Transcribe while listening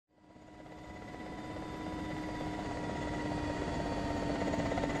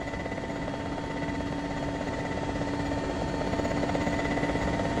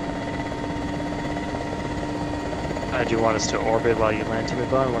Do you want us to orbit while you land timid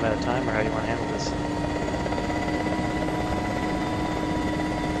bone one at a time, or how do you want to handle this?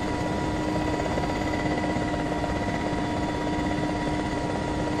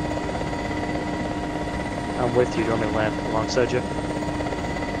 I'm with you. Do you want me to land alongside you?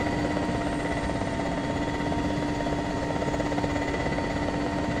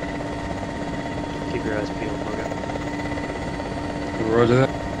 Keep your eyes peeled, Morgan. Roger that.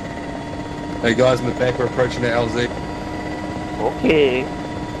 Hey guys, in the back, we're approaching the LZ. Okay.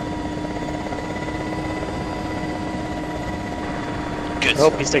 Good.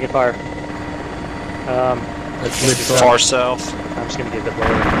 Oh, he's taking fire. That's next Far south. I'm just gonna get the blower.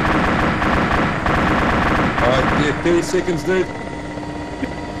 Alright, yeah, 30 seconds, dude.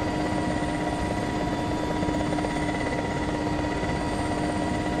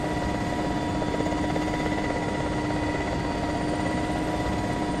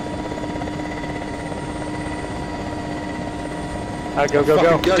 Go, go,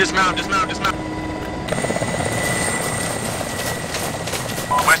 go. Dismount.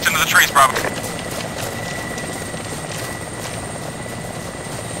 West into the trees, Bravo.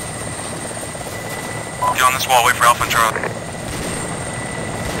 Get on this wall, wait for Alpha and Charlie.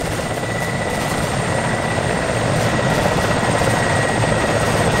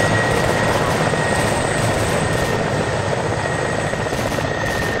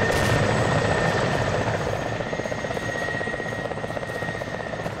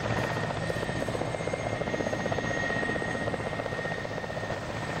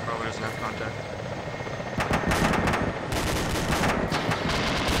 Bravo doesn't have contact.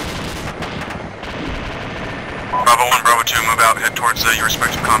 Bravo 1, Bravo 2, move out, head towards your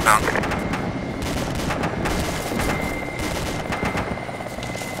respective compound.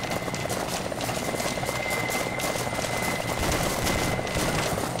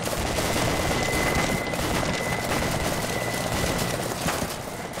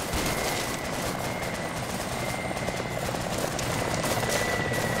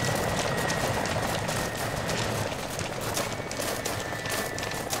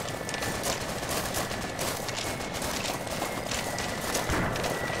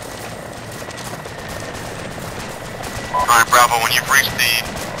 Alright, Bravo, when you've reached the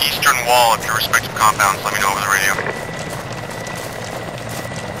eastern wall of your respective compounds, let me know over the radio.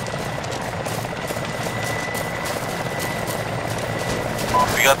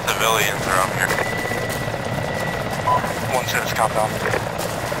 We got civilians around here. One set is compound.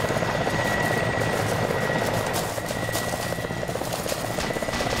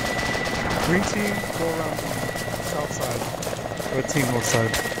 Green team, go around south side. Red team, north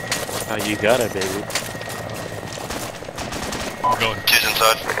side. Oh, you got it, baby. Going. Kids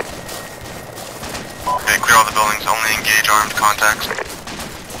inside. Okay, clear all the buildings, only engage armed contacts.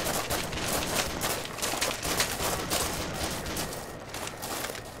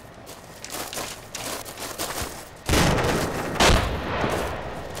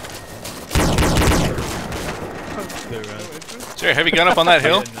 Is there a heavy gun up on that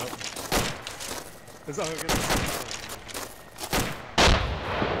hill? Is that okay?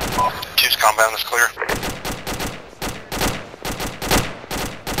 Chief's compound is clear.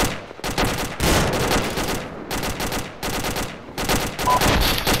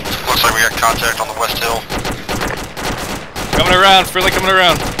 Looks like we got contact on the west hill. Coming around, Frilly coming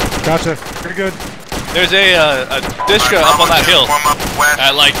around. Gotcha. Pretty good. There's a Dishka up on that hill. Form up west.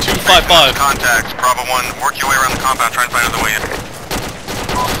 At like 255. Contacts. Bravo 1, work your way around the compound, try and find another way in.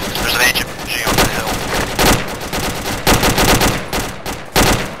 There's an HMG on that hill.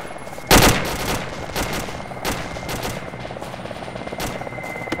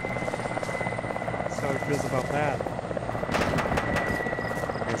 That's how it feels about that.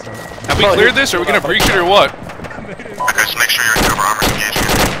 Have we cleared this, or are we gonna breach it, or what? Okay, so make sure you're in cover. Armor's engaging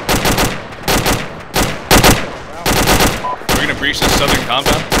it. We're gonna breach this southern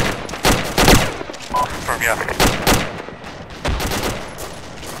compound? Confirm, yeah.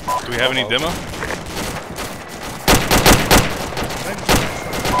 Do we have any demo?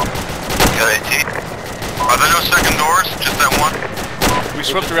 Got AT. Are there no second doors? Just that one? We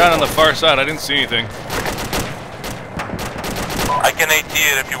swept around on the far side, I didn't see anything. I can AT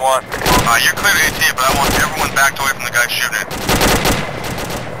it if you want. You're clear to AT it, but I want everyone backed away from the guy shooting it.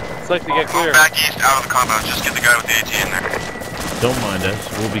 It's like to get clear. Move back east out of the compound. Just get the guy with the AT in there. Don't mind us,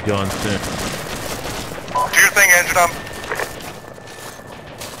 we'll be gone soon. Do your thing, engine up.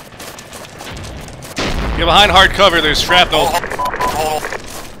 Get behind hard cover, there's shrapnel. Hold.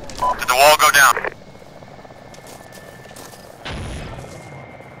 Did the wall go down?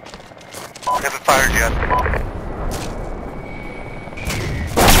 Haven't fired yet.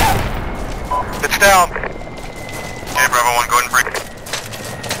 It's down. Okay, Bravo 1, go ahead and break.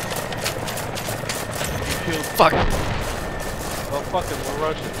 Fuck. Well, fuck it, we're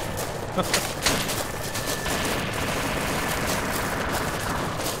rushing.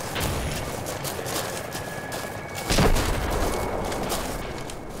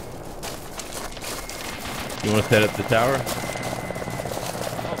 You want to set up the tower?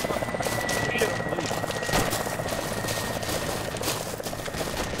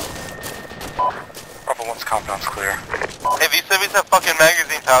 Bravo 1's compound's clear. Hey, these civvies have fucking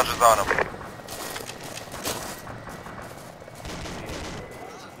magazine pouches on them.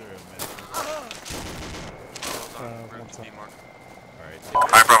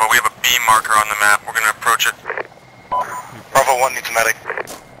 Alright, Bravo, we have a B marker on the map. We're gonna approach it. Bravo 1 needs a medic.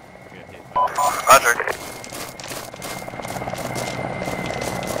 Roger.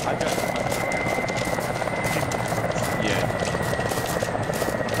 Yeah.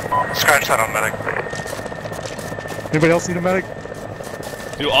 Scratch that on medic. Anybody else need a medic?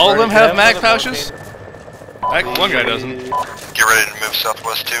 Do all of them have mag pouches? One guy doesn't. Get ready to move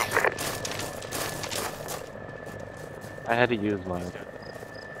southwest 2. I had to use mine.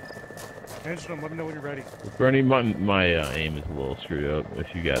 Angela, let me know when you're ready. Bernie, my aim is a little screwed up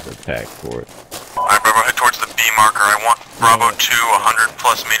if you got the pack for it. Alright, Bravo, head towards the B marker. I want Bravo 2 100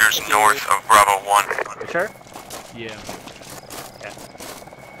 plus meters north of Bravo 1. You sure? Yeah.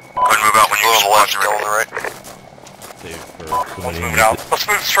 Go ahead and move out when you get the left, on the right. Save for Let's somebody move who it out. Let's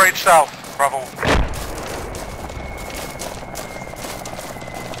move straight south, Bravo.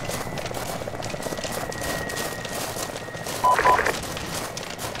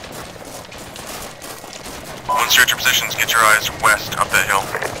 Once you're at your positions, get your eyes west up that hill.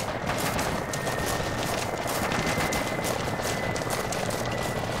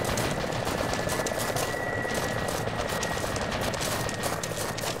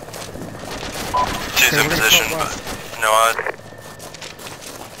 Two's in position, but no odd.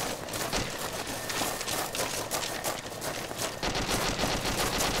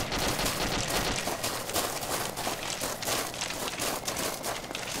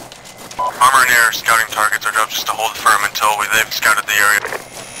 Armor and air scouting targets. Our job just to hold firm until they've scouted the area.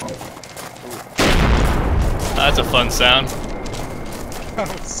 That's a fun sound. That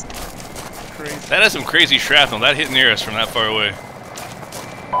was crazy. That has some crazy shrapnel. That hit near us from that far away.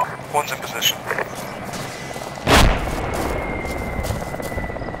 One's in position.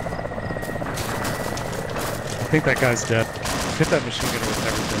 I think that guy's dead. Hit that machine gunner with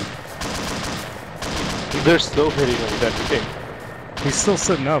everything. They're still hitting him with everything. He's still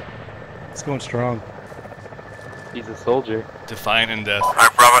sitting up. He's going strong. He's a soldier. Defiant in death.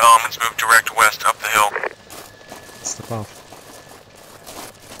 Alright, Bravo elements move direct west up the hill. Step off.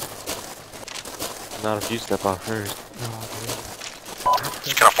 Not if you step off first.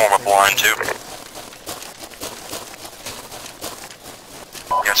 Just gonna form a blind too.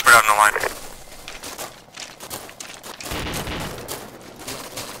 Yeah, spread out in the line.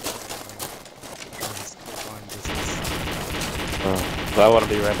 I want to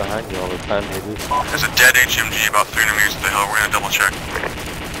be right behind you all the time, maybe. There's a dead HMG about 300 meters to the hill. We're gonna double check.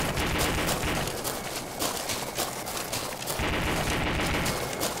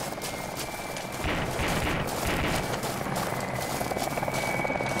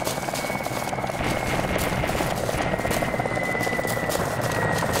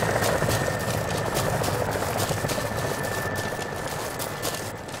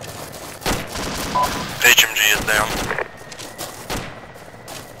 HMG is down.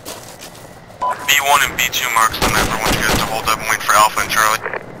 B1 and B2 marks the map. I want you guys to hold up and wait for Alpha and Charlie.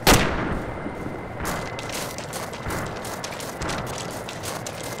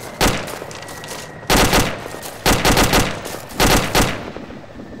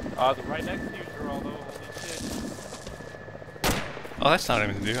 The right next to you, Geraldo. Holy shit. Oh, that's not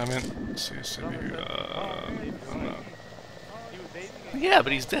anything to do. I mean, yeah,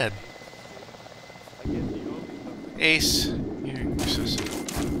 but he's dead. Ace, you're so sick.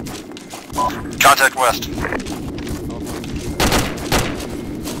 Contact west.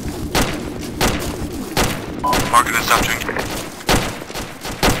 Marking this up to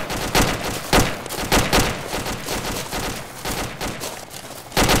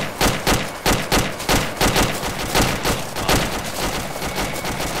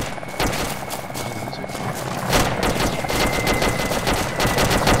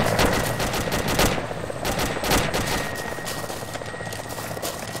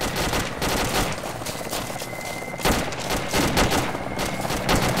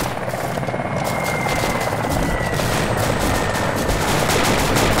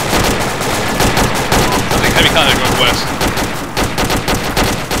Heavy contact northwest.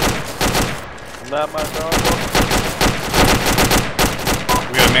 Not my dog.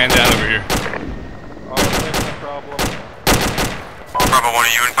 a man down over here. Oh, that's no problem. Bravo 1, are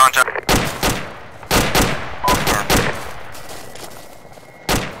you in contact?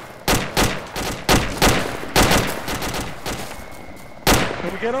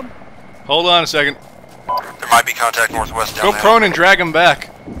 Can we get him? Hold on a second. There might be contact northwest down Go there. prone and drag him back.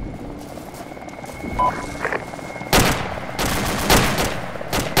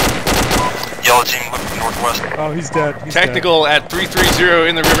 Yellow team looking northwest. Oh, he's dead. He's Technical at 330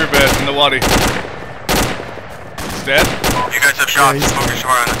 in the riverbed in the wadi. He's dead? You guys have shots. he's Focus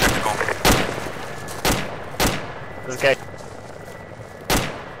your eye on the technical. This guy.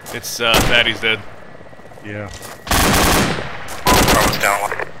 It's Fatty's dead. dead. Yeah. Bravo's down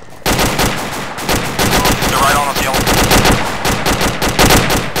one. They're right on us, yellow.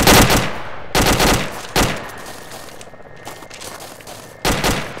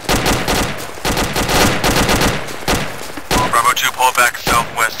 Bravo 2, pull back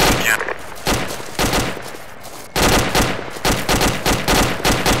southwest if you can.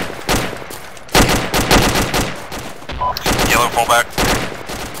 Yellow, pull back.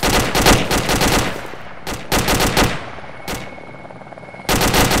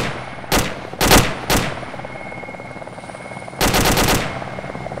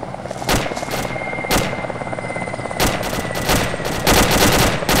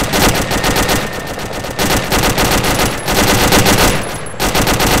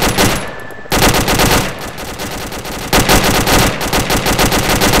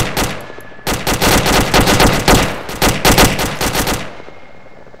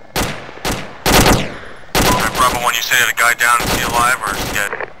 You say the guy down, is he alive or is he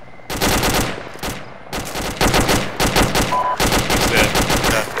dead? He's dead.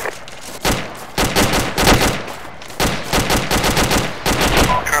 Yeah.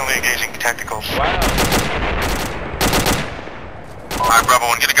 Currently engaging tacticals. Wow. Alright, Bravo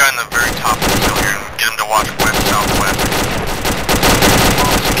 1, get a guy in the very top of the hill here and get him to watch west, southwest.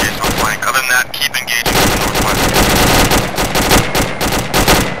 Just in case I'm flank. Other than that, keep engaging to the northwest.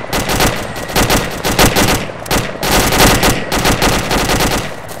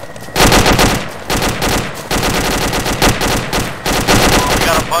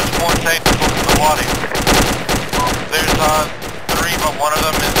 Bunch more tacticals in the wadi. There's 3, but one of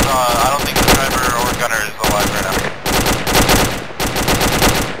them is, I don't think the driver or gunner is alive right now.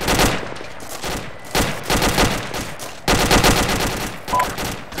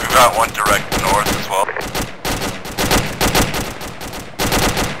 We've got one direct north as well.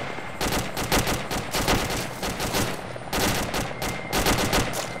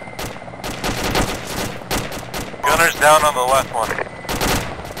 Gunner's down on the left one.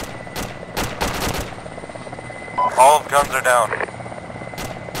 All guns are down.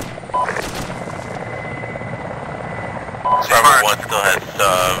 Bravo 1 still has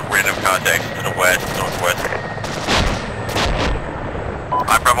random contacts to the west, northwest.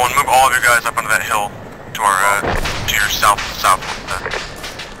 Alright, Bravo 1, move all of your guys up onto that hill to our, to your south.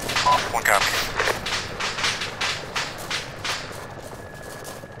 One copy.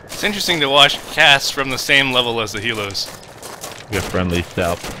 It's interesting to watch casts from the same level as the helos. We got friendly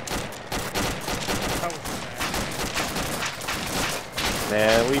south.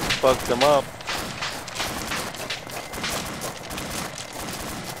 Man, we fucked them up.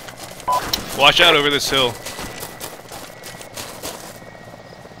 Watch out over this hill.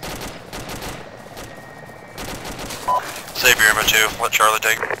 Save your Arma 2, let Charlie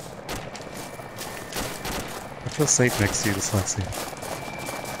take. I feel safe next to you, dslyecxi.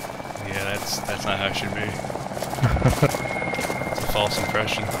 Yeah, that's not how it should be. It's a false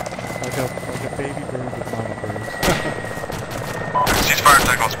impression. Like a baby bird with mama bird. Ceasefire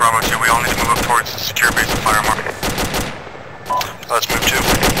cycles, Bravo 2. We all need to move up towards the secure base of fire mark. Let's move 2.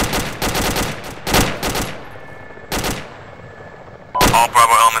 All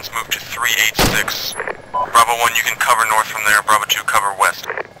Bravo elements move to 386. Bravo 1, you can cover north from there. Bravo 2, cover west.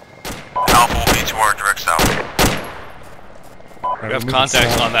 Alpha will be to our direct south. We have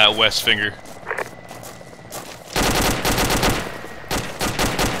contacts on that west finger.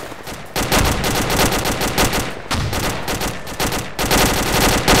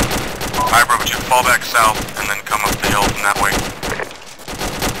 Alright, Bravo 2, fall back south and then come up the hill from that way.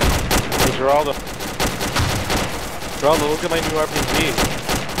 Hey, Geraldo. Geraldo, look at my new RPG.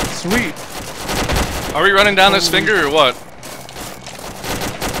 Sweet! Are we running down this finger or what?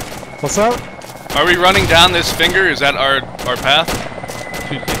 What's up? Are we running down this finger? Is that our path?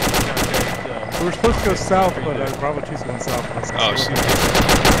 We were supposed to go south, but Bravo 2's going south. Oh, shit.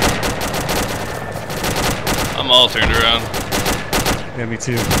 I'm all turned around. Yeah, me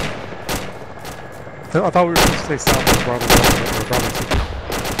too. I thought we were supposed to stay south of Bravo 1 or Bravo 2.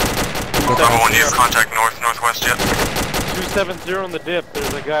 1, do you have contact northwest yet? 270 on the dip.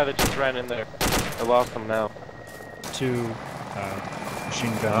 There's a guy that just ran in there. I lost him now. 2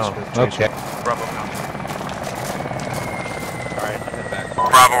 machine guns. Oh, okay. Bravo counter. Alright, I'm heading back.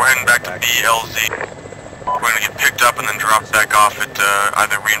 Bravo, we're heading back to BLZ. We're gonna get picked up and then dropped back off at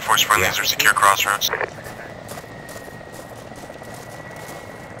either reinforced friendlies or secure crossroads.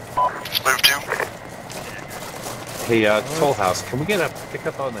 Let's move to. Hey, Toll House, can we get a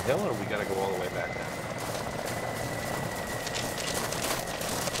pickup on the hill, or we gotta go all the way back down?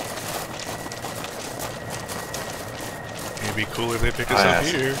 It'd be cool if they pick us up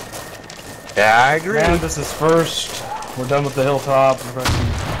here. Yeah, I agree. Man, this is first. We're done with the hilltop. We're going to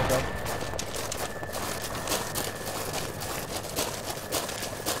pick up.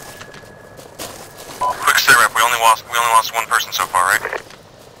 Quick stay rep, we only lost one person so far, right?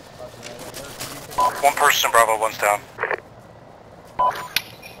 One person in Bravo, one's down.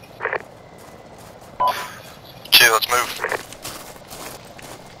 Okay, let's move.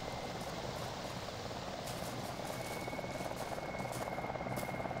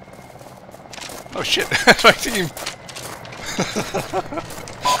 Oh shit, that's my team.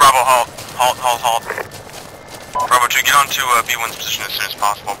 Bravo, halt. Bravo 2, get onto B1's position as soon as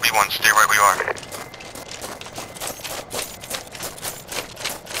possible. B1, stay right where you are.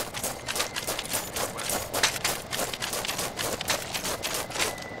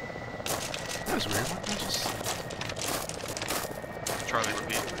 That was weird. Charlie,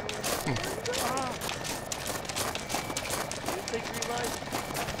 repeat.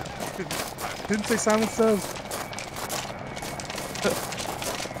 Didn't say Simon Says.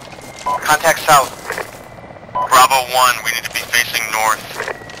 Contact south. Bravo 1, we need to be facing north.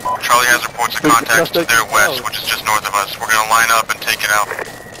 Charlie has reports of contacts to their west, which is just north of us. We're going to line up and take it out.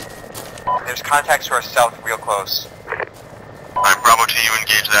 There's contacts to our south, real close. Alright, Bravo 2, you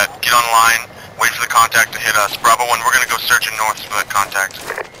engage that. Get on line, wait for the contact to hit us. Bravo 1, we're going to go searching north for that contact.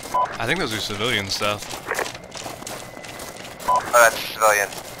 I think those are civilian stuff. Oh, that's civilian.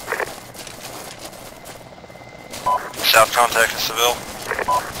 South contact is civil.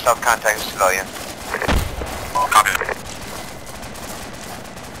 South contact is civilian. Copy.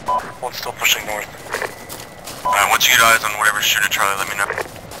 One's still pushing north. Alright, once you get eyes on whatever's shooting Charlie, let me know.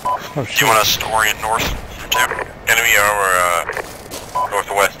 Oh, Do you want us to orient north? Enemy armor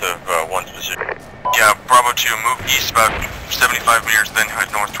northwest of 1's position. Yeah, Bravo 2, move east about 75 meters, then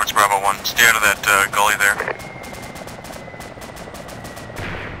head north towards Bravo 1. Stay out of that gully there.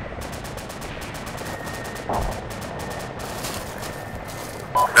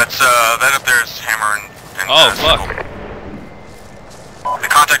 That's, that up there is Hammer and Oh, fuck. The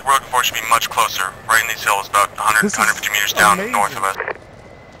contact road before should be much closer, right in these hills, about 100, 150 meters down north of us.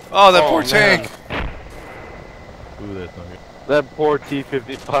 Oh, that poor tank. Ooh, that's not good. That poor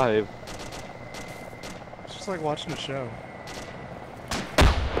T-55. It's just like watching a show.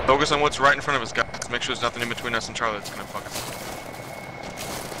 Focus on what's right in front of us, guys. Make sure there's nothing in between us and Charlie that's gonna fuck us.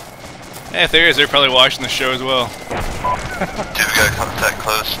 Hey, if there is, they're probably watching the show as well. Dude, we got contact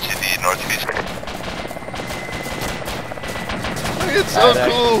close to the northeast. It's so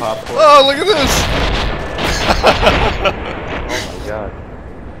cool. Oh, look at this. Oh my god.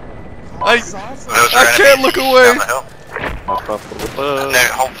 I can't look away.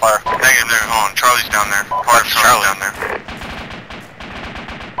 Hold fire. Negative, hold on. Charlie's down there. Part of Charlie's down there.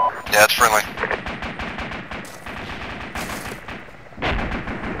 Yeah, it's friendly.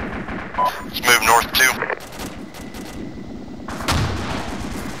 Let's move north too.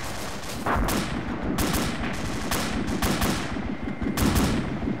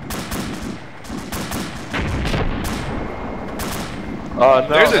 Oh no,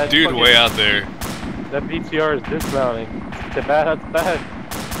 there's a dude way out there. That BTR is dismounting. That's bad.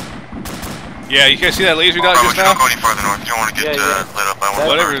 Yeah, you guys see that laser dot just Don't now? go any farther north. You don't want to get lit up by one.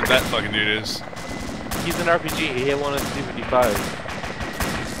 Whatever that fucking dude is. He's an RPG. He hit one of the T-55.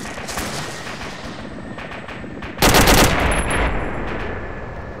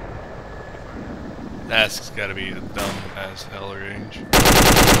 That's gotta be a dumb as hell range.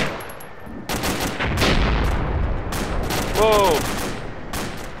 Whoa!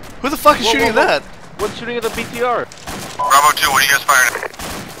 Who the fuck is shooting at that? What's shooting at the BTR? Bravo 2, what are you guys firing at?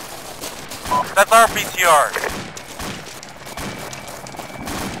 That's our BTR.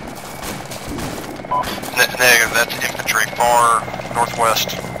 Negative, that's infantry, far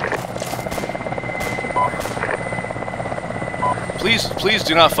northwest. Please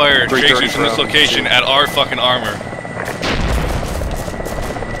do not fire tracers from this location at our fucking armor.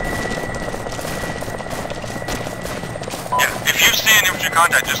 Yeah, if you see an infantry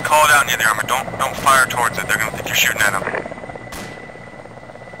contact, just call it out near the armor. Don't fire towards it. They're gonna think you're shooting at them.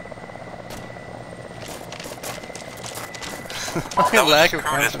 Fucking lack of This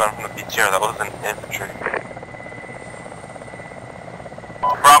confidence. one from the BTR, that wasn't infantry.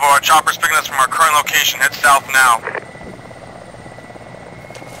 Bravo, our chopper's picking us from our current location. Head south now.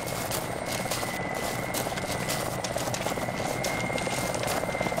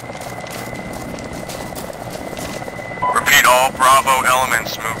 Repeat, all Bravo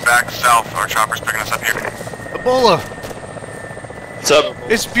elements move back south. Our chopper's picking us up here. Ebola! What's up?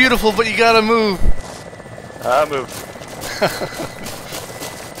 It's beautiful, but you gotta move. I moved.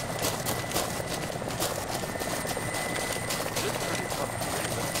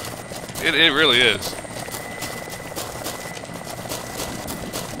 It really is.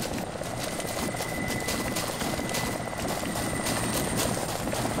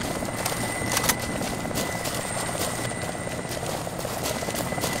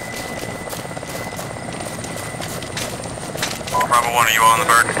 Bravo 1, are you all on the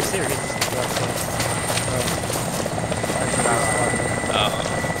bird? I see we're getting some left side.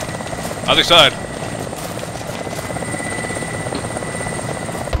 Other side.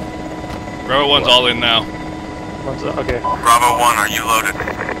 Bravo 1's all in now. Okay. Bravo 1, are you loaded?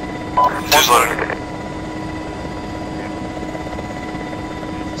 Who's loaded?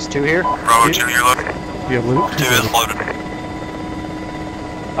 There's 2 here. Bravo 2, you're loaded? You have loot? 2 is loaded.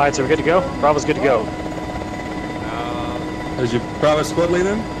 Alright, so we're good to go? Bravo's good to go. Is your Bravo squad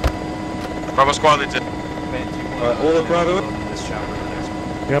leading? Bravo squad leads in. All of Bravo?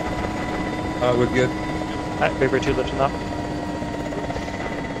 Yep. We're good. Alright, Vapor 2 lifting up.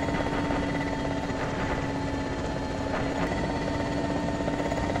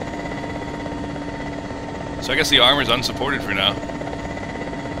 So I guess the armor's unsupported for now.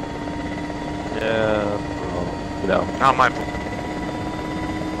 Yeah, no. Not my fault.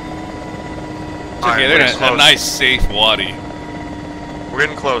 It's okay, they're in a nice, safe wadi. We're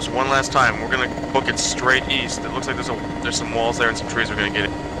getting close. One last time. We're gonna book it straight east. It looks like there's some walls there and some trees. We're gonna get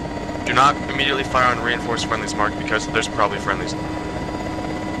it. Do not immediately fire on reinforced friendlies marked because there's probably friendlies. We're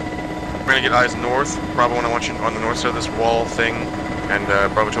gonna get eyes north. Bravo 1, I want you on the north side of this wall thing, and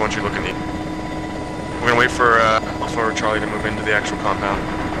Bravo 2, I want you looking east. We're gonna wait for Charlie to move into the actual compound,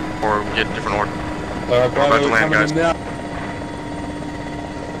 or get a different order. Bravo, about to we're land, coming guys. in now.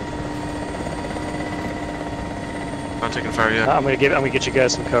 Not taking fire yet. I'm gonna get you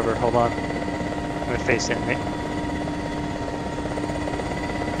guys some cover. Hold on. I'm gonna face in, mate.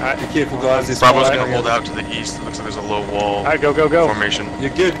 Alright. Be careful, guys. This Bravo's fire- gonna hold out to the east. It looks like there's a low wall Alright, go, go, go. formation. You're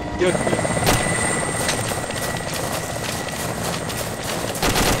good. Good.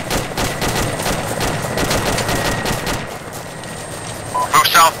 Move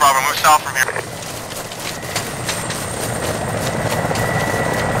south, Bravo, move south from here.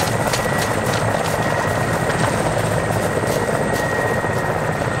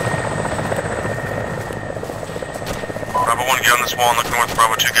 Bravo 1, get on this wall and look north.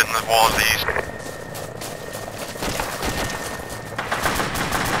 Bravo 2, get in the wall to the east.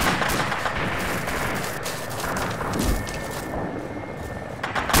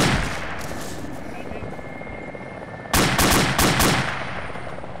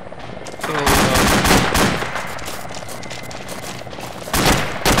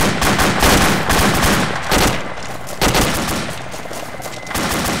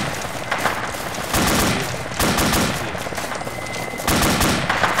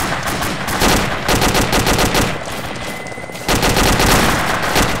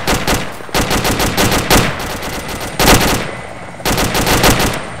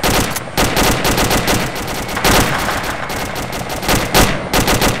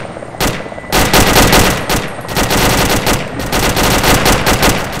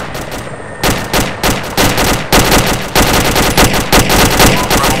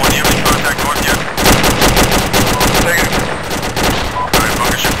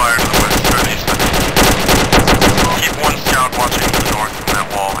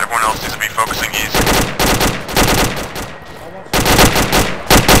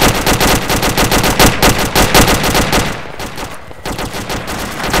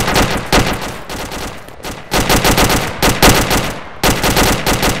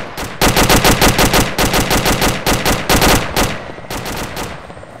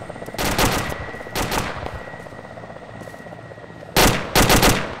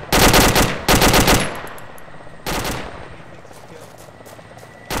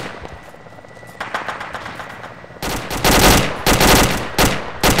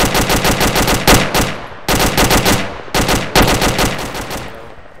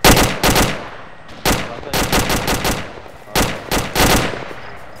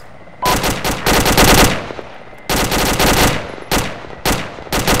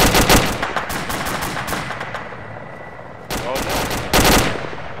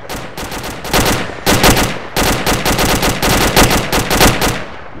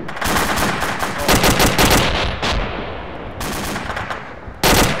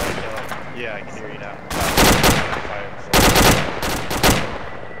 Yeah, I can hear you now.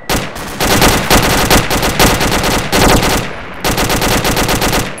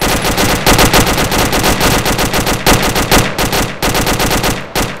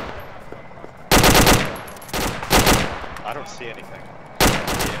 I don't see anything.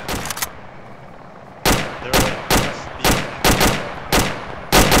 Yeah. They're like just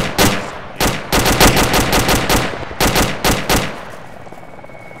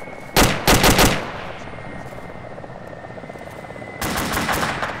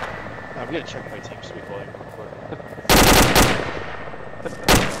I'm gonna check my team speak volume real quick. That's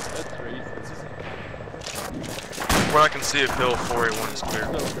racist. Where I can see if Hill 481 is clear.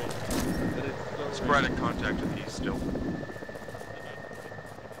 Sporadic contact to the east still.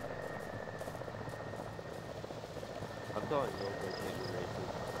 I'm telling you, you're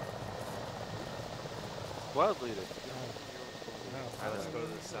racist. Squad leader. Alright, let's go to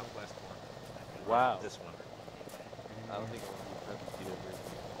the southwest one. Wow. This one. I don't think I want to be present to every.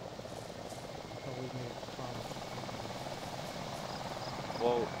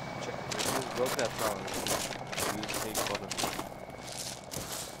 Well, check. If you broke that problem, you just make fun of me.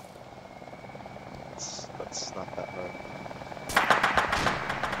 That's not that hard.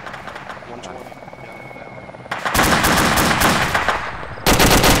 120.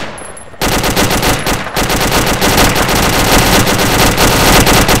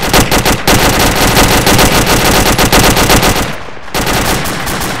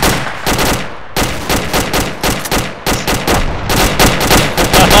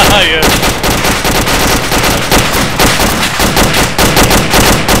 Yeah.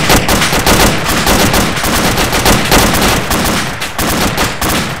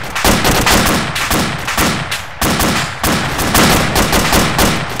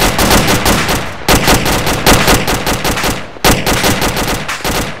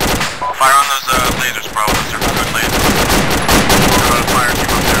 Fire on those lasers, bro. Those are good lasers. Got a fire team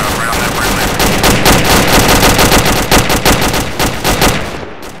up there around that red laser.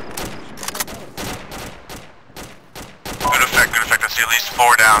 Good effect, good effect. I see at least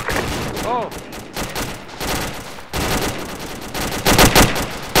 4 down. Oh!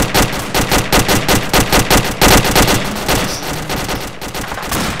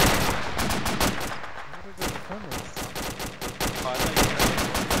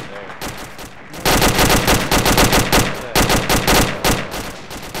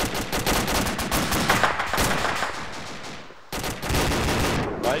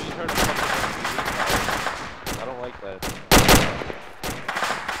 Why did you turn it off? I don't like that.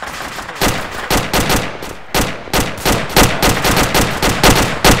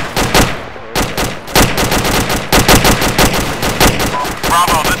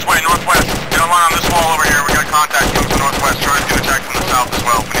 Bravo, this way, northwest. Get a line on this wall over here. We got contact coming from the northwest. Charlie's getting attacked from the south as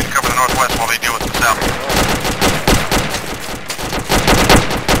well. We need to cover the northwest while they deal with the south.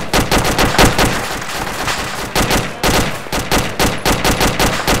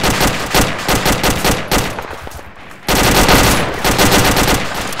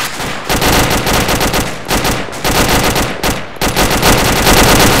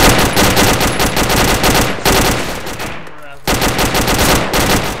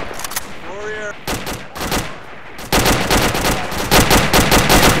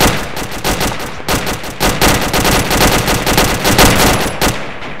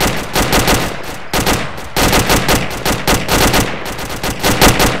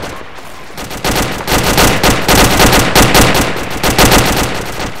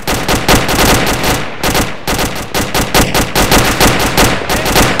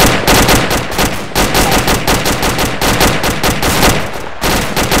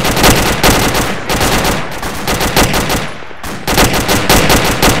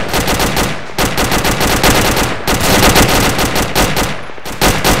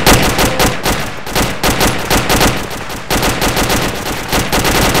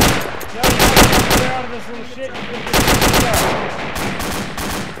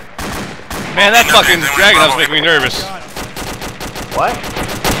 Man, that fucking Dragonov's making me nervous. What?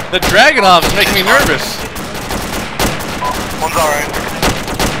 The Dragonov is making me nervous. One's alright.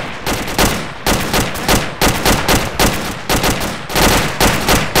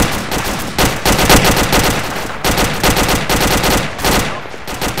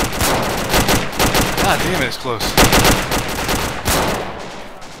 God damn it, it's close.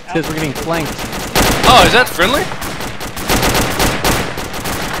 Because we're getting flanked. Oh, is that friendly?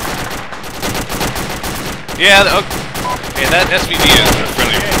 Yeah, okay, that SVD is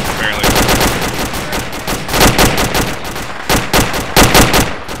friendly, apparently.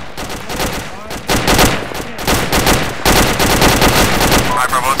 Alright,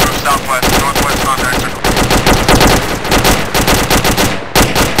 Bravo, let's southwest, northwest contact circle.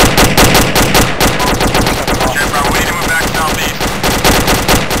 Okay, Bravo, we need to move back southeast.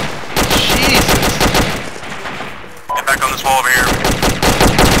 Jesus. Get back on this wall over here.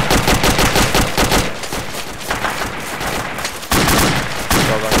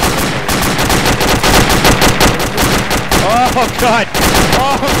 Oh god!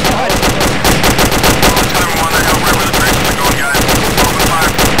 Oh god! Tell everyone the hell where the traces are going, guys. Open fire.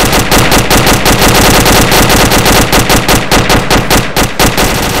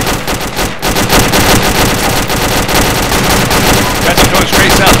 Got some going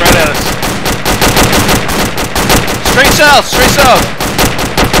straight south, right at us. Straight south, straight south.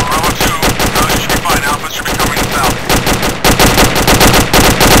 Bravo 2, you should be fine. Alpha should be coming south.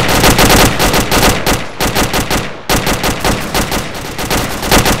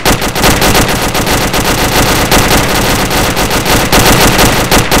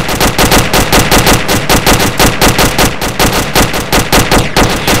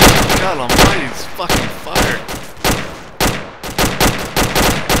 God almighty, it's fucking fire.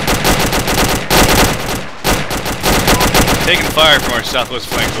 Taking fire from our southwest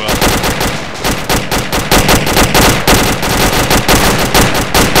flank as well.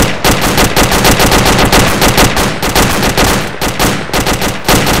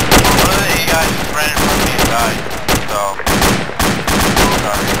 One of you guys just ran in front of me and died, so...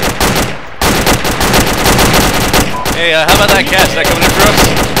 Sorry. Hey, how about that cat? Is that coming in for us?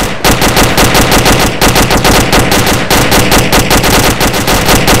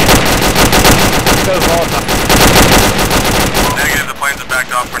 Negative, the planes have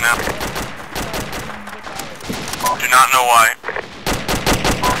backed off for now. Do not know why.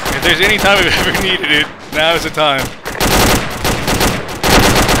 If there's any time we've ever needed it, now is the time.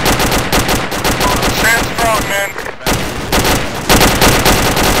 Stand strong, man.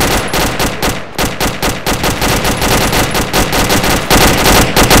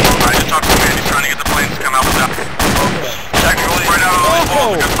 I just talked to man, he's trying to get the planes to come out without. Technically, right out of the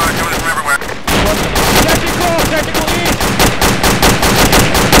wall, we got fire coming in from everywhere. Technical east!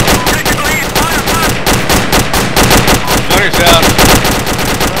 Technical east, fire, fire! Gunner's down.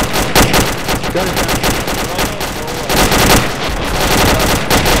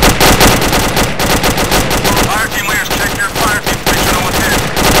 Fire team leaders, check your fire team, make sure no one's hit.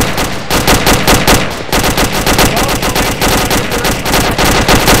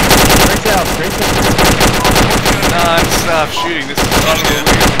 Straight south. Non-stop shooting. This is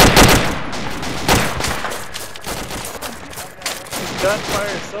unbelievable.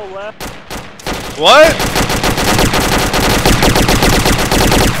 Gunfire is so left. What?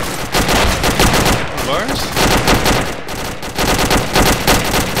 Bars?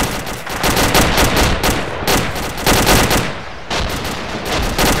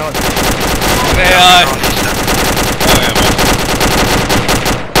 AI. Oh, yeah, man.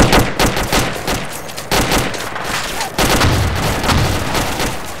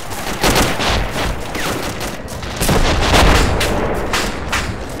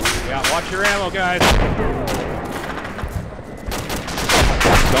 Yeah, watch your ammo, guys.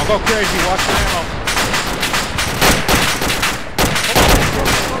 Don't go crazy, watch your ammo.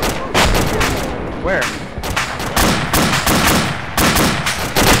 Where?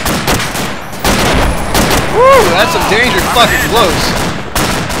 Woo! That's some dangerous fucking close.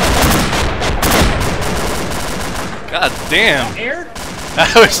 God damn.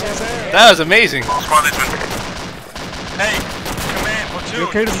 That was amazing. Squad leadsman. Hey, command, platoon.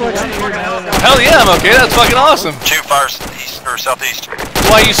 Okay to select? Hell yeah, I'm okay. That's fucking awesome. Two fires east or southeast.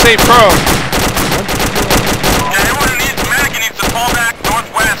 Why you say prone? Yeah, everyone who needs medic needs to fall back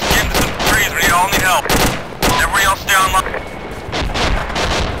northwest, get into some trees. We all need help. Everybody else stay on line.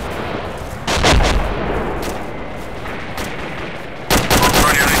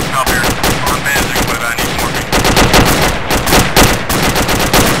 Run your next stop here. I'm bandaging, but I need some more people.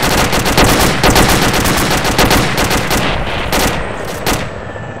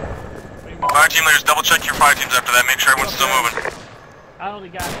 Fire team leaders, double check your fire teams after that. Make sure everyone's still moving. I only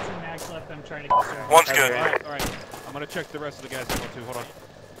got 2 mags left. I'm trying to conserve. One's good. Alright. I'm gonna check the rest of the guys ammo too. Hold on.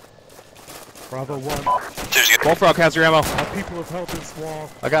 Bravo 1. Two's good. Bullfrog has your ammo. Our people have held this wall.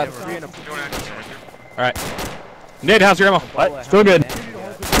 I got 3 in them. Alright. Nid, how's your ammo? What? Still good.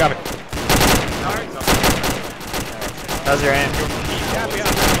 Got it. How's your aim?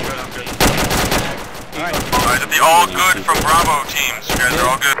 Alright, the all good from Bravo teams. You guys are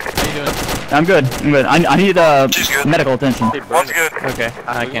all good. I'm good. I'm good. I need medical attention. One's good. Okay,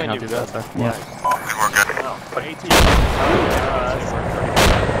 I can't help you with that, sir. Yeah. We're good.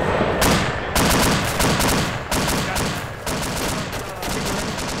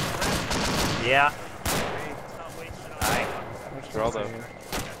 Yeah. Geraldo.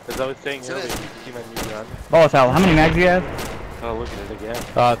 As I was saying earlier, you see my new gun? Volatile, how many mags do you have? Oh, look at it again.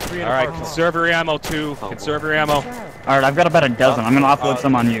 3 Alright, conserve your ammo too. Conserve your ammo. Alright, I've got about a dozen. I'm gonna offload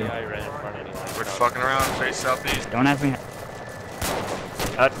some on you. We're fucking around, face southeast. Don't ask me.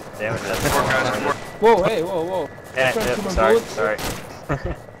 God damn it, that's More guys, more. Whoa, hey, whoa. Yeah, sorry.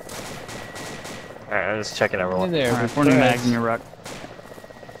 Alright, I'm just checking everyone. In there, Alright, 4 new mags in your ruck.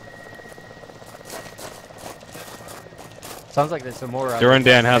 Sounds like there's some more. Duran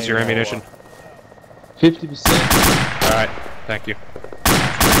Dan, how's your ammunition? 50%. Alright, thank you.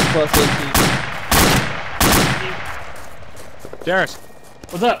 Plus 18. Darius,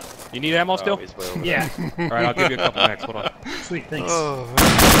 What's up? you need ammo still? Yeah. Alright, I'll give you a couple mags. Hold on. Sweet, thanks. Oh,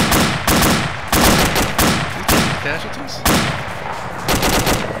 casualties?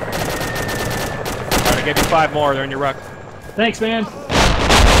 Alright, I gave you 5 more. They're in your ruck. Thanks, man.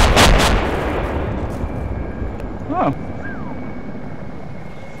 Oh.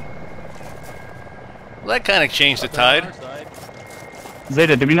 Well, that kind of changed the tide.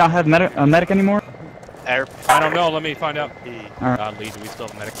 Zeta, do we not have a medic anymore? I don't know. Let me find out. Alright. Lee, do we still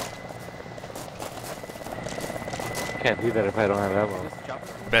have a medic? Can't do that if I don't have ammo.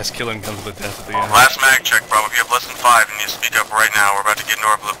 Best killing comes with death at the end. Last mag check, Bravo. If you have less than 5, you need to speak up right now. We're about to get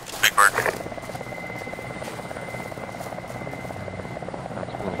north of the Big Bird.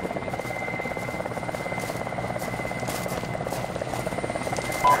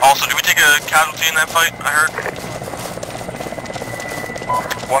 Also, did we take a casualty in that fight, I heard?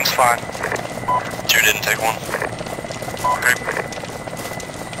 One's fine. 2 didn't take one. Okay.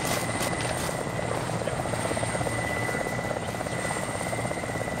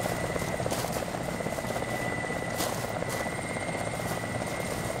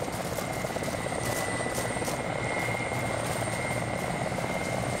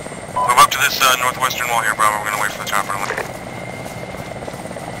 Move up to this northwestern wall here, Bravo. We're gonna wait for the chopper to land.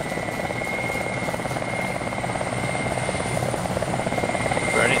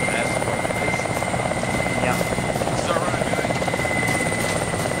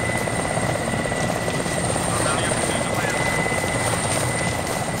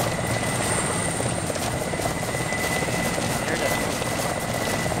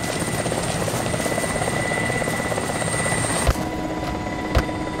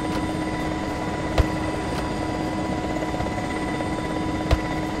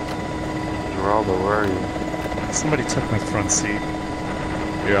 Geraldo, where are you? Somebody took my front seat.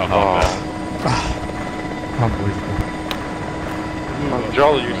 Yeah, Unbelievable.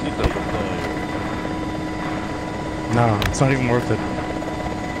 Geraldo, your seat's open. No, it's not even worth it.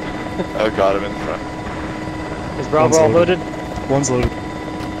 I got him in front. Is Bravo all loaded? One's loaded.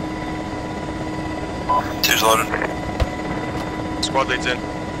 2's loaded. Squad leads in.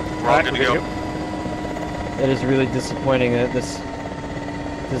 We're all good to go. It is really disappointing that this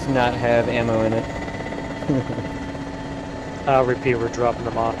does not have ammo in it. I'll repeat, we're dropping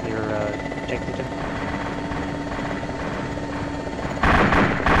them off near tank kitchen.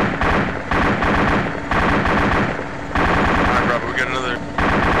 Alright, Bravo, we got another.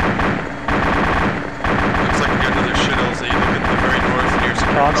 Looks like we got another shit LZ. Look at the very north near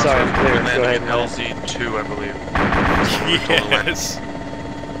secure I'm sorry, I'm clear. We're Go ahead, landing in LZ2, I believe. That's what we were told to land. Yes.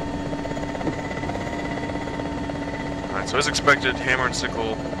 Alright, so as expected, Hammer and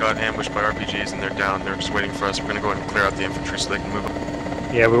Sickle got ambushed by RPGs and they're down. They're just waiting for us. We're gonna go ahead and clear out the infantry so they can move up.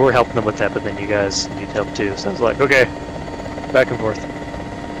 Yeah, we were helping them with that, but then you guys need help too. So I was like, okay, back and forth.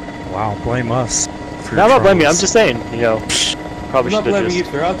 Wow, blame us. No, I'm not blaming you. I'm just saying, you know, probably We're not should have blaming just. you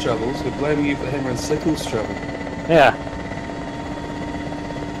for our troubles, we're blaming you for Hammer and Sickle's trouble. Yeah.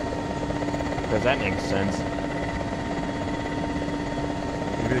 Because that makes sense.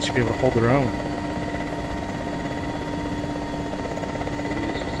 Maybe they should be able to hold their own.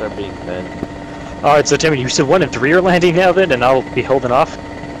 Start being men. Alright, so Timmy, you said 1 and 3 are landing now then, and I'll be holding off?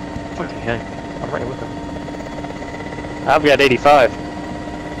 Fucking hell. I'm right with them. I've got 85.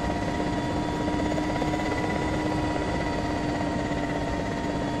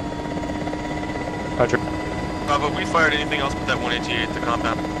 Roger. Bravo, we fired anything else but that 188 at the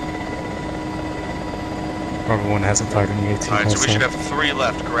compound. Bravo 1 hasn't fired any 18. Alright, so we should have 3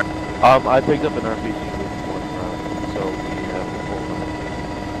 left, correct? I picked up an RPG with 1 round, so we have the full round.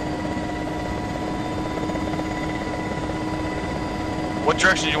 What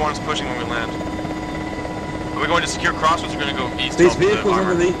direction do you want us pushing when we land? Are we going to secure crossroads or are we going to go east? These off the vehicles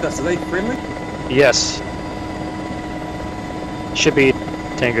armor? underneath us, are they friendly? Yes. Should be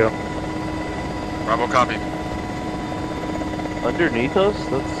Tango. Bravo, copy. Underneath us?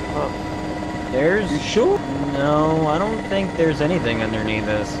 That's not... There's... You sure? No, I don't think there's anything underneath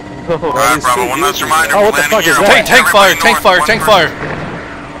this. Alright, Bravo, one last reminder. Oh, what the fuck is Tank that? fire! Tank fire! Tank fire!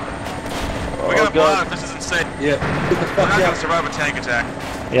 We gotta pull out if this is insane. Yeah. Get the We're fuck not gonna out. survive a tank attack.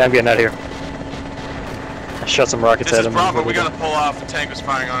 Yeah, I'm getting out of here. I shot some rockets This at is him. Bravo, we gotta pull off. The tank was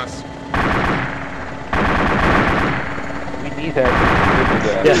firing on us. We need that.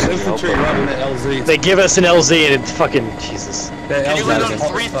 Yeah. Infantry running the LZ. They give us an LZ and it's fucking Jesus. Can you land on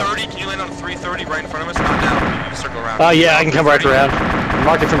 330? Can you land on 330 right in front of us? Not now. You need to circle around. Oh yeah, I can come right around.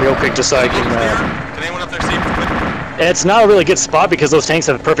 Mark it from real quick just so I can... Can anyone up there see me? It's not a really good spot because those tanks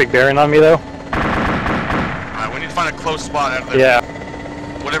have a perfect bearing on me though. Alright, we need to find a close spot out of there. Yeah.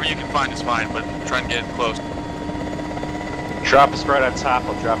 Whatever you can find is fine, but try and get it close. Drop us right on top.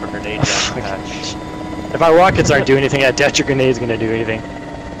 I'll drop a grenade down the hatch. If my rockets aren't doing anything, that Datcher grenade's gonna do anything.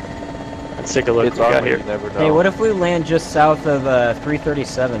 Let's take a look It's what we got Arma, here. you never know. Hey, what if we land just south of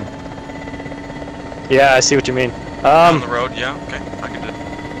 337? Yeah, I see what you mean. On the road, yeah, okay, I can do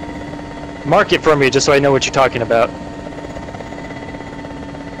it. Mark it for me just so I know what you're talking about.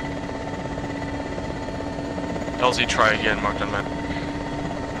 LZ, try again, marked on map.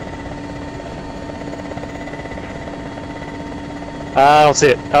 I don't see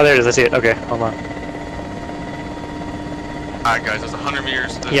it. Oh, there it is. I see it. Okay, hold on. Alright guys, there's 100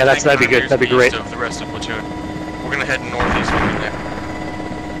 meters. There's Yeah, that'd be good. That'd be great. Of the rest of platoon. We're gonna head northeast when we land.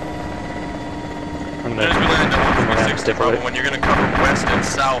 As we land on 146, Bravo 1, you're gonna cover west and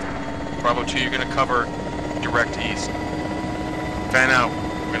south. Bravo 2, you're gonna cover direct east. Fan out.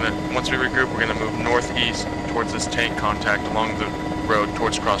 Once we regroup, we're gonna move northeast towards this tank contact along the road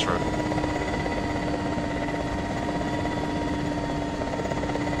towards Crossroad.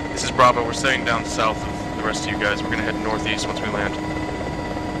 This is Bravo, we're staying down south of the rest of you guys. We're gonna head northeast once we land.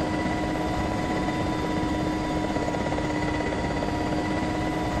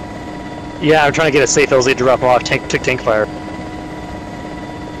 Yeah, I'm trying to get a safe LZ to drop off. Took tank fire.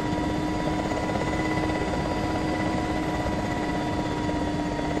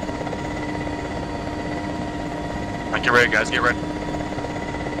 Alright, get ready guys, get ready.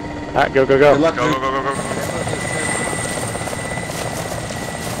 Alright, go, go, go. Go, go, go, go, go.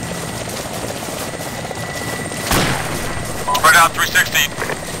 Spread out 360.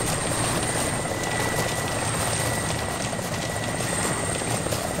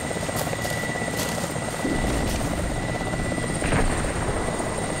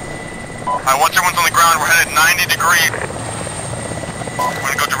 Alright, once everyone's on the ground, we're headed 90 degrees. We're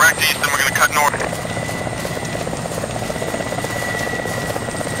gonna go direct east, then we're gonna cut north.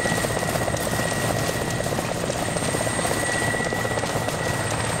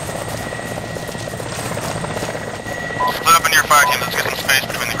 Split up into your fire team, let's get some space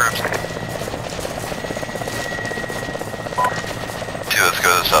between the groups. Let's go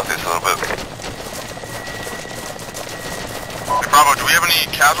to the southeast a little bit. Hey, Bravo, do we have any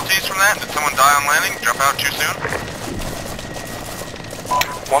casualties from that? Did someone die on landing? Jump out too soon?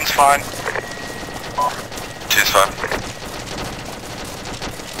 One's fine. Two's fine.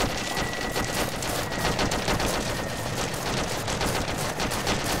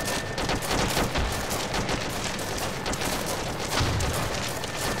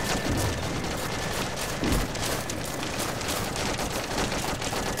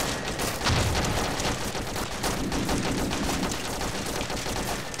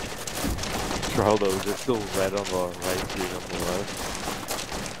 Hold on, is there still red on the right, green on the left?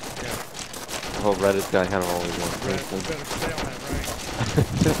 Yeah. Oh, red is got kind of only one person.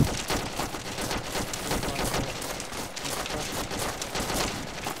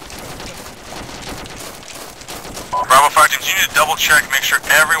 Bravo fire teams, you need to double check, make sure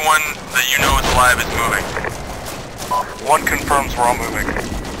everyone that you know is alive is moving. One confirms we're all moving.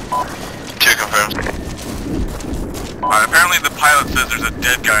 Two confirms. Apparently the pilot says there's a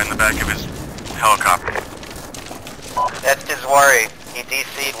dead guy in the back of his helicopter. That's his worry. He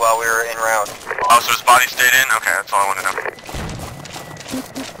DC'd while we were en route. Oh, so his body stayed in? Okay, that's all I want to know.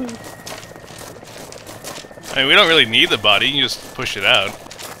 I mean, we don't really need the body, you can just push it out.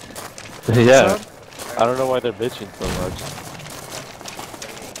 Yeah. I don't know why they're bitching so much.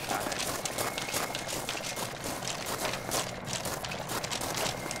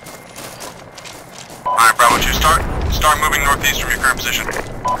 Alright, Bravo 2, start moving northeast from your current position.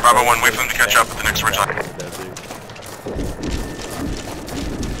 Bravo 1, wait for them to catch up at the next ridge line.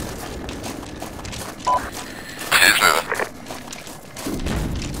 He's moving.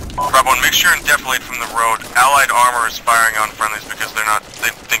 Bravo 1, make sure and defilate from the road. Allied armor is firing on friendlies because they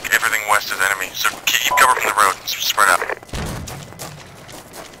think everything west is enemy. So keep cover from the road and spread out.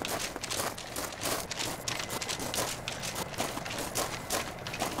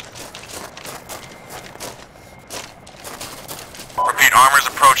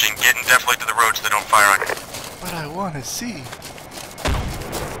 charging. Get and deflate to the road so they don't fire on you. What I want to see.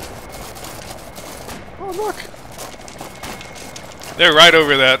 Oh, look. They're right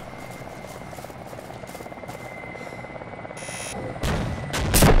over that.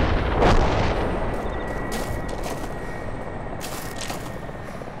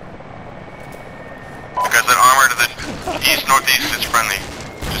 Because that armor to the east-northeast is friendly.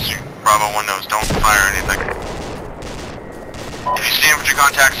 Just so Bravo 1 knows, don't fire anything. If you see infantry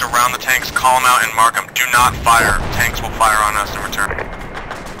contacts around the tanks, call them out and mark them. Do not fire. Tanks will fire on us in return.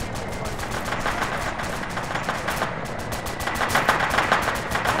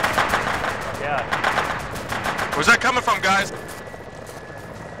 Where's that coming from, guys?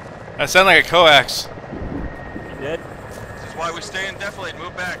 That sounded like a coax. You did? This is why we stay in deflate.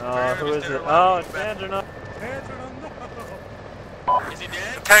 Move back. Who is it? Oh, it's Andrew. Is he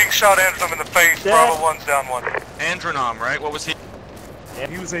dead? The tank shot Andrew in the face. Dead. Bravo 1's down 1. Andronom, right? What was he? Yeah,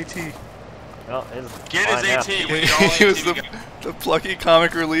 he was AT. Well, Get his AT. We need all He was AT the plucky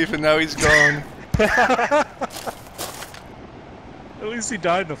comic relief, and now he's gone. At least he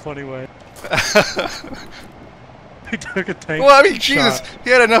died in a funny way. He took a tank. Well, I mean, Jesus, he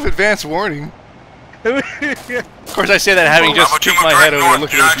had enough advance warning. Of course, I say that having just peeked my head over and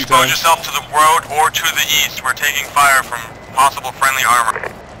looked at it a few expose times. yourself to the road or to the east. We're taking fire from possible friendly armor.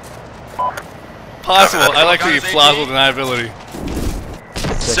 Possible. I like the plausible deniability.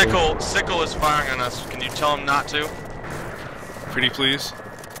 Sickle is firing on us. Can you tell him not to? Pretty please.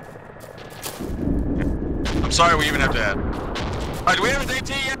 I'm sorry we even have to add. Alright, do we have his AT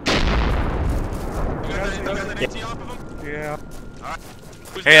yet? You got that AT off of him? Yeah. Alright.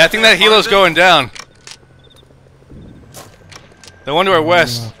 Hey, I think that helo's going down. The one to our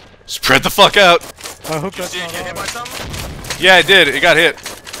west. Spread the fuck out. I hope Did you see it get hit by something? Yeah, it did. It got hit.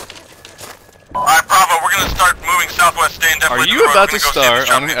 Alright, Bravo, we're gonna start moving southwest, staying definitely. Are you about to star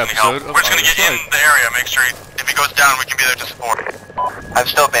on an episode of We're just gonna get in the area, make sure if he goes down, we can be there to support. I'm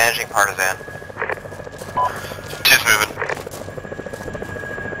still managing Partisan. Just moving.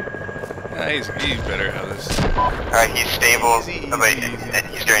 Yeah, he's better at this. Alright, he's stable, but he's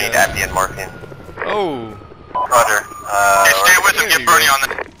gonna need Appian marking. Oh. Roger. Okay, stay with him, get Bernie on the...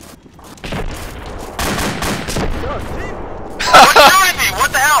 What's shooting me?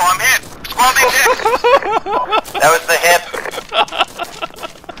 What the hell? I'm hit. Squad leads hit. That was the hip.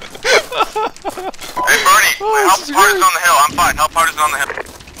 Hey, Bernie, help Partisan on the hill. I'm fine. Help Partisan on the hill.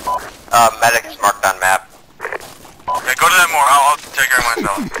 Medic is marked on map. Okay, go to that more. I'll take care of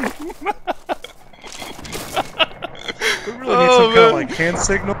myself. We really need some kind of like hand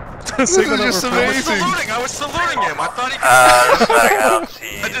signal. This is just amazing. I was saluting him. I thought he could. I don't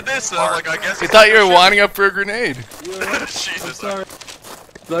see. I did this, like, I guess. You thought you were winding up for a grenade. Jesus. Sorry.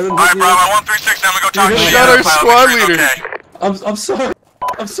 Alright, Bravo, 136, now we go talk to the shot our squad leader. Okay. I'm sorry.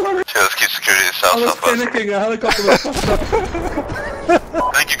 I'm sorry. Okay, let's keep security to south, I was southwest. panicking. A helicopter was popped up.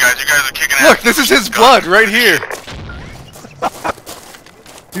 Thank you guys are kicking ass. Look, this is his blood right here.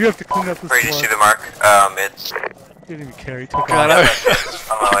 You have to clean up this Where do you blood. see the mark? It's... He didn't even care. He took God, it. I was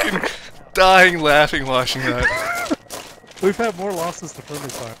fucking dying laughing watching that. We've had more losses to friendly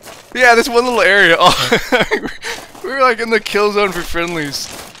fire. Yeah, this one little area. Oh, we were like in the kill zone for friendlies.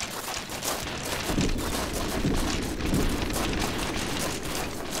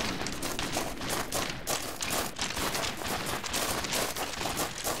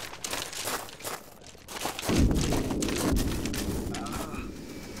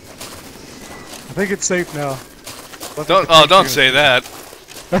 I think it's safe now. Don't say that.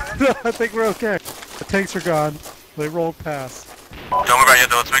 I think we're okay. The tanks are gone. They rolled past. Don't worry about it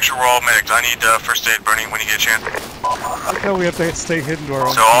though, let's make sure we're all medics. I need first aid, Bernie, when you get a chance. Look how we have to stay hidden to our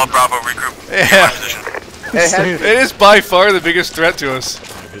own. So all Bravo regroup. Yeah. It It is by far the biggest threat to us.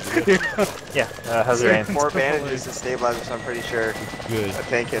 Yeah, how's your aim? More bandages to stabilize, so I'm pretty sure Good. a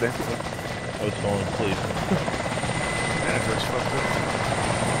tank hit him. I was falling asleep.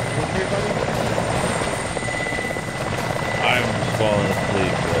 I'm just falling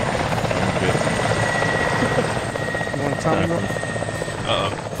asleep, but I'm good. You want to tell me what?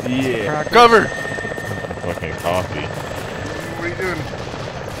 Uh-oh. Yeah. Cover! Fucking coffee. What are you doing?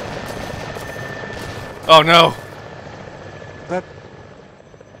 Oh no! That...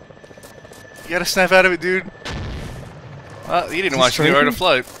 You gotta snap out of it, dude. Well, he didn't watch the Art of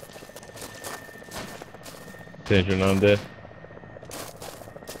Flight. Attention on death.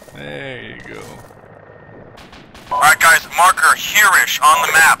 There you go. Alright guys, marker here-ish on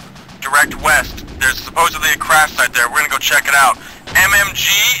the map. Direct west. There's supposedly a crash site there. We're gonna go check it out. MMG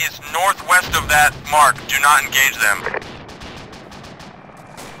is northwest of that mark. Do not engage them.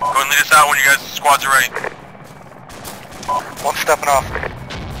 Go and lead us out when you guys' squads are ready. One stepping off.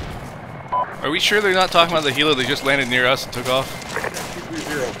 Are we sure they're not talking about the helo that just landed near us and took off?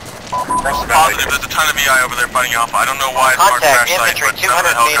 Positive, there's a ton of EI over there fighting Alpha. I don't know why it's marked crash site, but none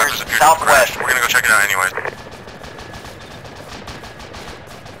of the helicopters appear to have crashed. We're gonna go check it out anyway.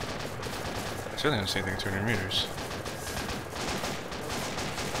 I certainly don't see anything at 200 meters.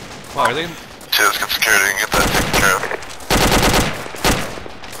 Wow, are they? Okay, let's get security and get that taken care of.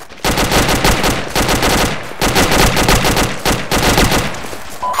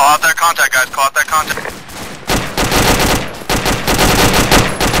 Call out that contact, guys. Call out that contact.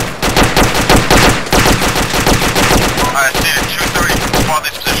 Alright, seated 230 from squad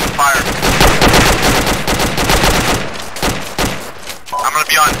lead's position. Fire. I'm gonna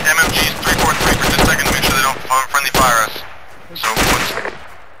be on MMGs 343 for just a second to make sure they don't friendly fire us. So, one second.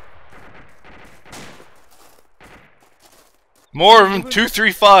 More of them,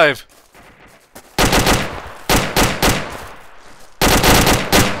 235.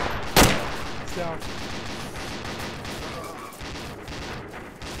 Down.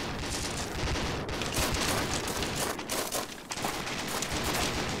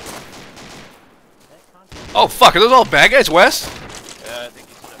 Oh fuck, are those all bad guys west? Yeah, I think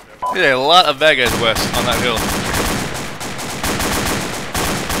he's stepped over. Yeah, a lot of bad guys west on that hill.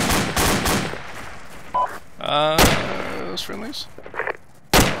 Those friendlies?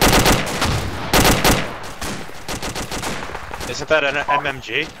 Isn't that an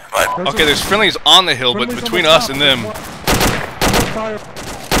MMG? Okay, there's friendlies on the hill, but between us and them. Alright,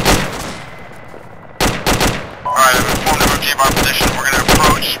 I've informed MMG of our position. We're gonna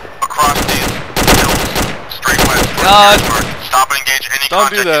approach across these hills, straight west towards Harrisburg. Stop and engage any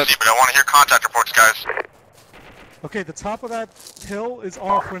contact you see, but I want to hear contact reports, guys. Okay, the top of that hill is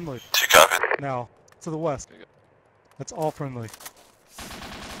all friendly. Copy. Now, to the west. That's all friendly.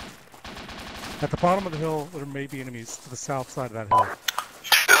 At the bottom of the hill, there may be enemies to the south side of that hill.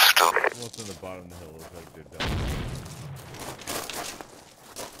 What's on the bottom of the hill looks like they're down.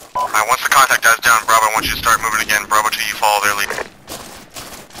 Alright, once the contact dies down, Bravo, I want you to start moving again. Bravo 2, you follow their lead.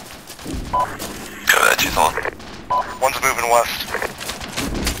 Go that, 2-1. One's moving west.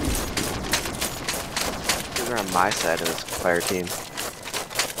 These are on my side of this fire team.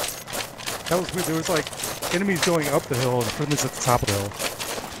 That was weird. There was like enemies going up the hill and friendlies at the top of the hill.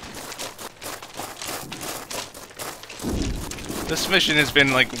 This mission has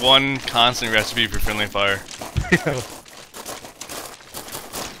been like one constant recipe for friendly fire. Yeah.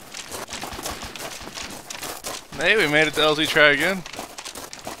 Hey, we made it to LZ try again.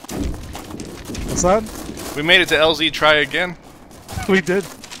 What's that? We made it to LZ try again. We did.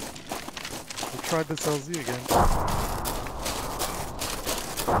 We tried this LZ again.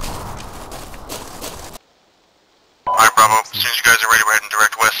 Alright, Bravo, as soon as you guys are ready, we're heading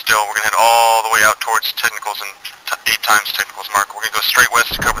direct west still. We're gonna head all the way out towards technicals and 8 times technicals mark. We're gonna go straight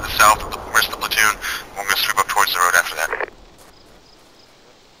west to cover the south of the rest of the platoon. We're gonna sweep up towards the road after that.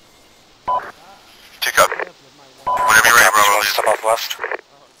 Take up. Whenever you're ready, Bravo, step off west.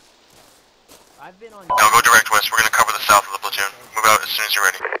 No, go direct west. We're gonna cover the south of the platoon. Move out as soon as you're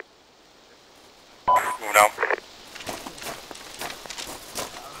ready. Moving out.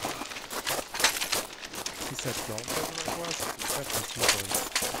 He said don't go direct west. He said go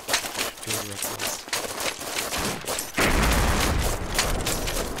direct west.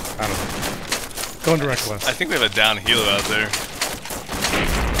 I don't know. Going direct west. I think we have a down helo out there.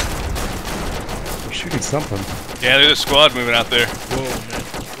 We're shooting something. Yeah, there's a squad moving out there. Whoa, man.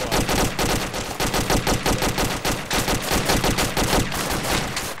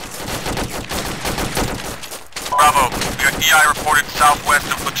 Bravo, we got EI reported southwest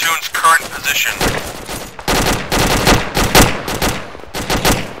of platoon's current position.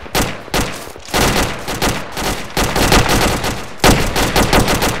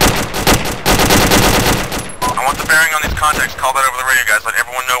 I want the bearing on these contacts. Call that over the radio, guys. Let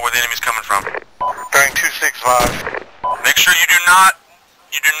everyone know where the enemy's coming from. Bearing 265. Make sure you do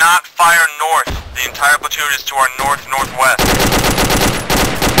not fire north. The entire platoon is to our north-northwest.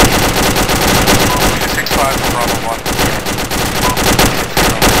 265 for Bravo 1.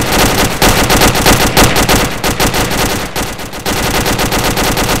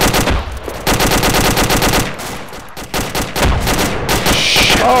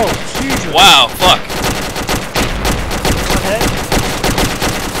 Shit. Oh, Jesus. Wow, fuck.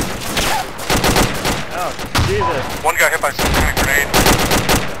 Oh, Jesus. One got hit by some kind of grenade.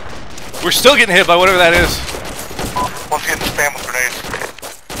 We're still getting hit by whatever that is. One's getting spammed with grenades.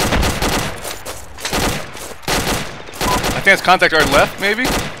 I think it's contact our left, maybe?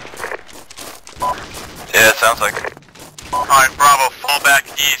 Yeah, it sounds like. Alright, Bravo, fall back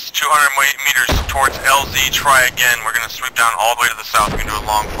east, 200 meters towards LZ, try again. We're gonna sweep down all the way to the south. We can do a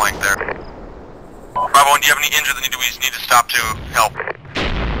long flank there. Bravo 1, do you have any injured that we need to stop to help?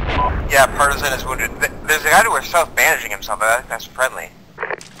 Yeah, Partisan is wounded. There's a guy to our south bandaging himself, that's friendly.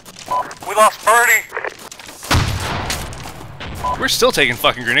 We lost Birdie! We're still taking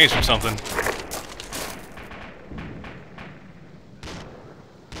fucking grenades from something.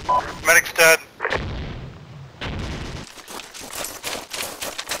 Medic's dead.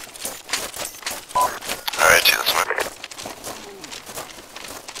 Alright, yeah, that's fine.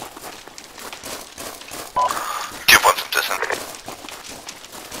 Give one some distance.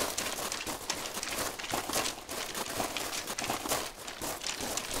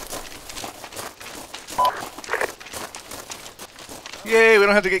 Yay, we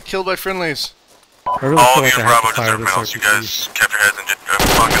don't have to get killed by friendlies. All of you in Bravo deserve medals. You guys kept your heads and did a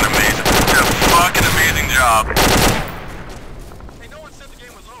fucking amazing, job. Hey, no one said the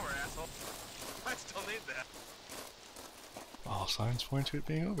game was over, asshole. I still need that. All signs point to it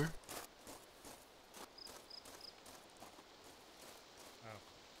being over.